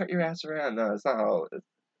and cut your ass around. No, it's not how.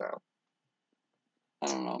 No. I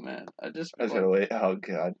don't know, man. I was gonna wait. Oh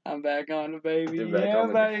god. I'm back on the baby. You're back Yeah, on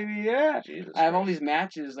the baby. Yeah. Jesus I have all Christ. these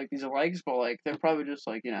matches, like these legs, but like they're probably just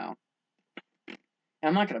like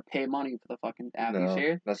I'm not gonna pay money for the fucking app. You No,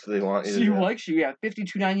 serious? that's what they want you So to you do. like you have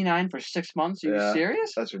 $52.99 for 6 months? Are you Yeah,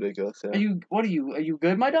 serious? That's ridiculous. Yeah. Are you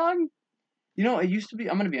good, my dog? You know, it used to be.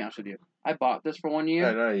 I'm gonna be honest with you. I bought this for 1 year.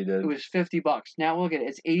 I know you did. It was $50. Now look at it.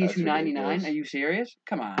 It's $82.99. ridiculous. Are you serious?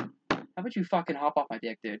 Come on. How about you fucking hop off my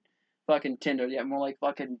dick, dude? Fucking Tinder. Yeah, more like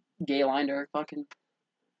fucking gay linder. Fucking.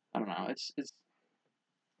 I don't know. It's.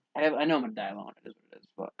 I know I'm gonna die alone. It is what it is.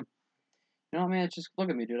 But you know what, man? It's just look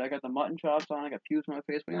at me, dude. I got the mutton chops on. I got pubes on my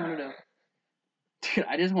face. What do you want to do? Dude,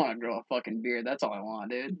 I just want to grow a fucking beard. That's all I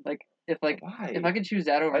want, dude. Like if Why? I could choose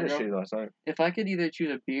that over I just shaved last night. if I could either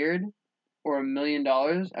choose a beard or $1 million,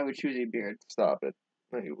 I would choose a beard. Stop it.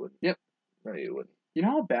 No, you wouldn't. Yep. No, you wouldn't. You know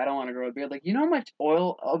how bad I want to grow a beard? Like, you know how much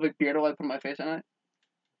oil of a beard I put on my face at night?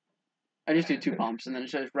 I just do 2 pumps and then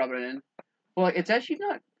just rub it in. Well, like, it's actually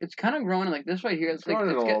not. It's kind of growing like this right here. It's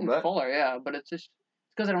getting fuller, yeah. But it's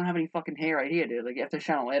because I don't have any fucking hair right here, dude. Like, you have to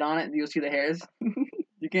shine a light on it, and you'll see the hairs.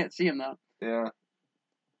 You can't see them though. Yeah.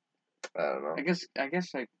 I don't know. I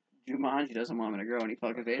guess like Jumanji doesn't want me to grow any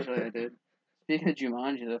fucking facial hair, dude. Speaking of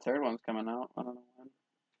Jumanji, the 3rd one's coming out. I don't know when.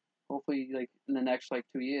 Hopefully, like in the next like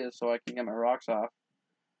 2 years, so I can get my rocks off.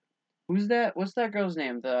 Who's that? What's that girl's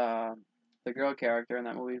name? The girl character in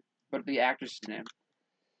that movie, but the actress's name.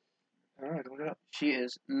 Alright, look it up. She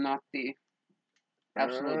is nutty.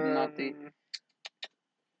 Absolutely nutty.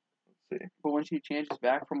 Let's see. But when she changes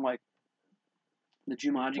back from like the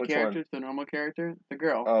Jumanji character to the normal character, the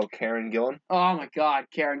girl. Oh, Karen Gillan? Oh my god,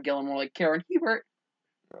 Karen Gillan, more like Karen Hebert.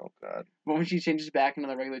 Oh god. But when she changes back into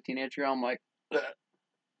the regular teenage girl, I'm like,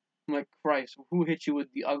 Christ, who hit you with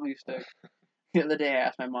the ugly stick? The other day I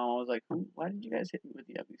asked my mom, I was like, why did you guys hit me with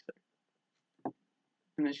the ugly stick?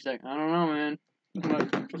 And then she's like, I don't know, man. I'm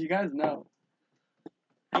like, you guys know.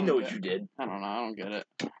 I know what you did. I don't know, I don't get it.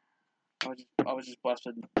 I was just blessed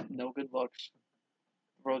with no good looks.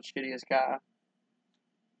 World's shittiest car.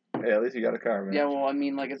 Hey, at least you got a car, man. Yeah, well, I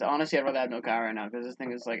mean, like, it's honestly, I'd rather have no car right now, because this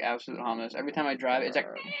thing is, like, absolute harmless. Every time I drive it, it's like,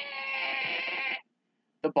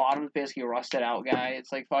 the bottom's basically rusted out, guy.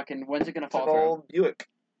 It's like, fucking, when's it gonna fall through? It's an old Buick.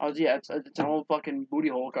 Oh, yeah, it's an old fucking booty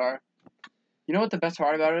hole car. You know what the best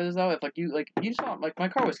part about it is, though? If, you just want, like, my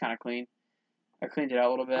car was kind of clean. I cleaned it out a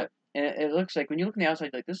little bit. And it looks like, when you look on the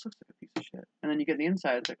outside, like, this looks like a piece of shit. And then you get on the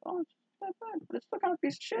inside, it's like, oh, it's not bad, but it's still kind of a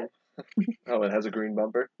piece of shit. Oh, it has a green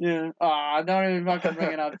bumper? Yeah. Aw, don't even fucking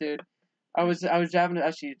bring it up, dude. I was driving,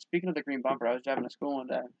 actually, speaking of the green bumper, I was driving to school one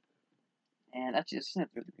day. And actually, this isn't to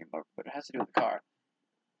do with the green bumper, but it has to do with the car.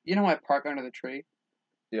 You know, I park under the tree.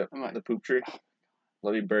 Yep. Like, the poop tree.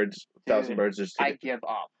 Love you, birds. 1,000 birds just. I give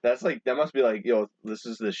up. That's like that must be like, yo, this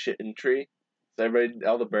is the shitting tree. So everybody,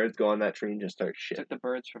 all the birds go on that tree and just start shitting. Took the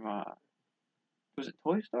birds from was it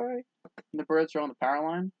Toy Story? And the birds are on the power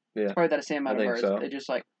line. Yeah. It's probably that same amount of birds. So. They just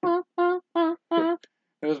like.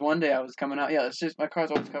 There was one day I was coming out. Yeah, it's just my car's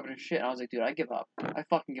always covered in shit. And I was like, dude, I give up. I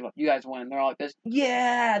fucking give up. You guys win. They're all like this.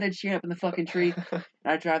 Yeah, they're cheering up in the fucking tree. And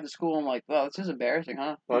I drive to school. I'm like, well, this is embarrassing,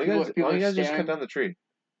 huh? Why don't you guys just cut down the tree?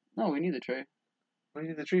 No, we need the tree. What do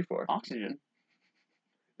you need the tree for? Oxygen.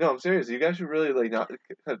 No, I'm serious. You guys should really like not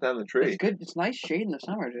cut down the tree. It's good. It's nice shade in the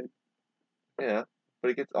summer, dude. Yeah,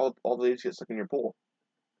 but it gets all the leaves get stuck in your pool.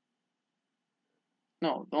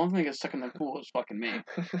 No, the only thing that gets stuck in the pool is fucking me.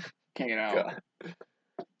 Can't get out. God.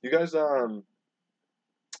 You guys,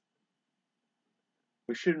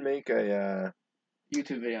 we should make a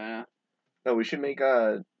YouTube video, yeah. No, we should make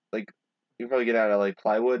like you can probably get out of like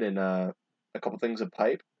plywood and a couple things of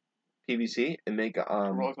pipe, PVC, and make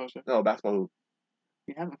A roller coaster. No, a basketball hoop.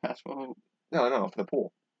 You have a basketball hoop. No, for the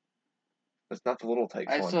pool. That's not the little Tykes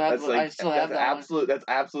one. I still have that absolute. That's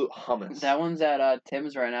absolute hummus. That one's at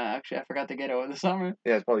Tim's right now. Actually, I forgot to get it over the summer.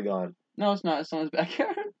 Yeah, it's probably gone. No, it's not. It's in his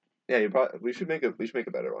backyard. Yeah, we should make a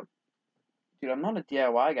better one. Dude, I'm not a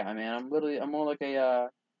DIY guy, man. I'm more like a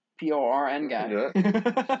PORN guy.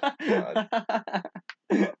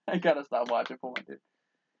 Yeah. I gotta stop watching porn, dude.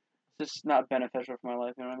 It's just not beneficial for my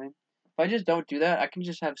life. You know what I mean? If I just don't do that, I can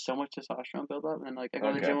just have so much testosterone build up, and then like I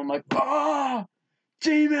go to the gym, I'm like, oh,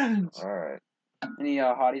 demons. All right. Any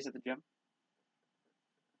hotties at the gym?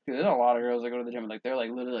 Dude, there's a lot of girls that go to the gym and like they're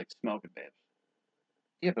like literally like smoking babes.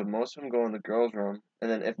 Yeah, but most of them go in the girls' room, and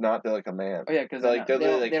then if not, they're like a man. Oh yeah, because They're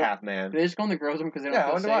literally like they don't- half man. They just go in the girls' room because they don't Yeah, I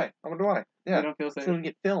feel wonder safe. why. I wonder why. Yeah, They don't feel so safe. they don't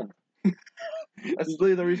get filmed. That's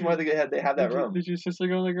literally the reason why they have that room. Did your sister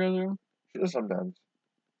go in the girls' room? She does sometimes.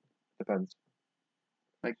 Depends.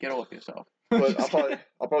 Like, get over yourself. But I'll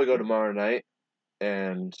probably go tomorrow night,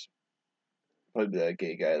 and probably be that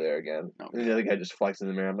gay guy there again. Okay. And the other guy just flexing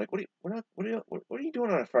in the mirror. I'm like, what are you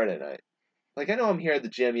doing on a Friday night? Like, I know I'm here at the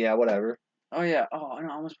gym. Yeah, whatever. Oh yeah. Oh no,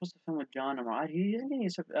 I'm supposed to film with John tomorrow. He didn't give me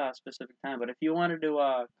a specific time, but if you wanted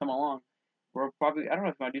to come along, we're probably. I don't know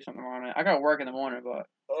if you want to do something tomorrow night. I got work in the morning, but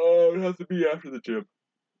Oh, it has to be after the gym.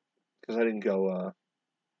 Because I didn't go.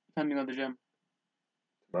 time to go to the gym.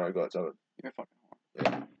 Tomorrow I go at 7. You're a fucking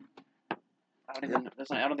whore. I don't even.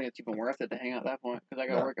 I don't think it's even worth it to hang out at that point because I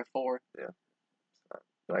got work at 4. Yeah.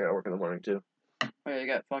 I gotta work in the morning too. Oh yeah, you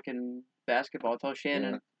got fucking basketball. Tell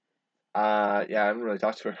Shannon. Yeah, I haven't really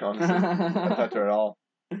talked to her honestly. I haven't talked to her at all.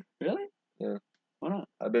 Really? Yeah. Why not?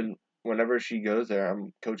 Whenever she goes there,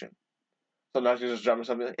 I'm coaching. So now she just drops me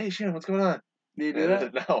something like, "Hey Shannon, what's going on?" Do you do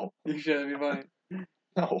that? No. You should. It'd be funny.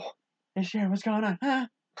 No. Hey Sharon, what's going on? Huh?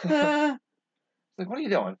 It's like, what are you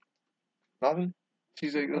doing? Nothing?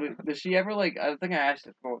 She's like, does she ever like? I think I asked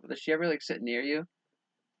it before. But does she ever like sit near you?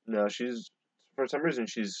 No, for some reason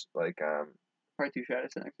she's like Probably too shy to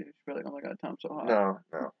sit next to you. She's probably like, oh my god, Tom's so hot. No.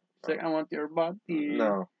 She's like, I want your body.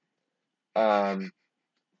 No.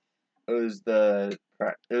 It was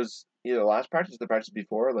either last practice or the practice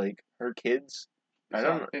before, like her kids They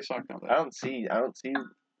sucked up there. I don't see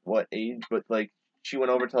what age, but like she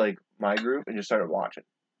went over to like my group and just started watching.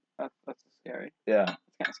 That's scary. Yeah. It's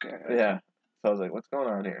kind of scary. Actually. Yeah. So I was like, what's going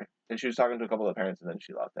on here? And she was talking to a couple of parents and then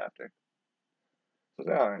she left after. So I was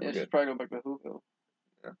like, alright, Yeah, we're she's good. probably going back to Whoville.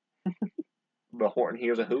 But Horton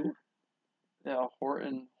hears a who? Yeah,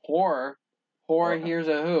 Horton. Horror hears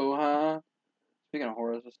a who, huh? Speaking of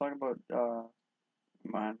horrors, let's talk about,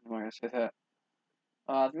 I'm not going to say that.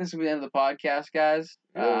 I think this is the end of the podcast, guys.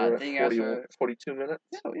 Thank you guys for 42 minutes.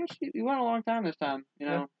 Yeah, we went a long time this time. You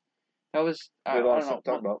know, that was We had a lot of stuff to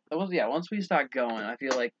talk about. That was once we start going, I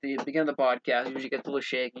feel like the beginning of the podcast usually gets a little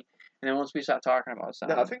shaky, and then once we start talking about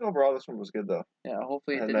something. No, I think overall this one was good though. Yeah,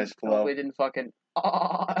 hopefully it didn't. Nice flow. Hopefully it didn't fucking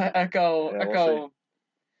echo. Yeah, we'll see.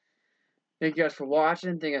 Thank you guys for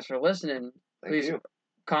watching. Thank you guys for listening. Thank you.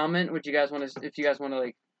 Comment what you guys want to. If you guys want to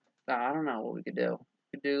like, I don't know what we could do.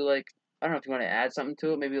 We could do like, I don't know if you want to add something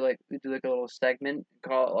to it. Maybe like we do like a little segment.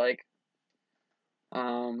 Call it like, I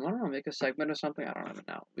don't know, make a segment or something. I don't even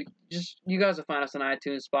know. You guys will find us on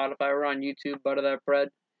iTunes, Spotify. We're on YouTube, Butter That Bread,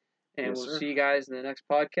 and we'll see you guys in the next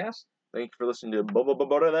podcast. Thank you for listening to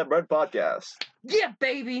Butter That Bread podcast. Yeah,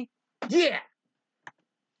 baby. Yeah.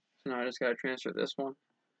 So now I just gotta transfer this one.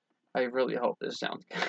 I really hope this sounds good.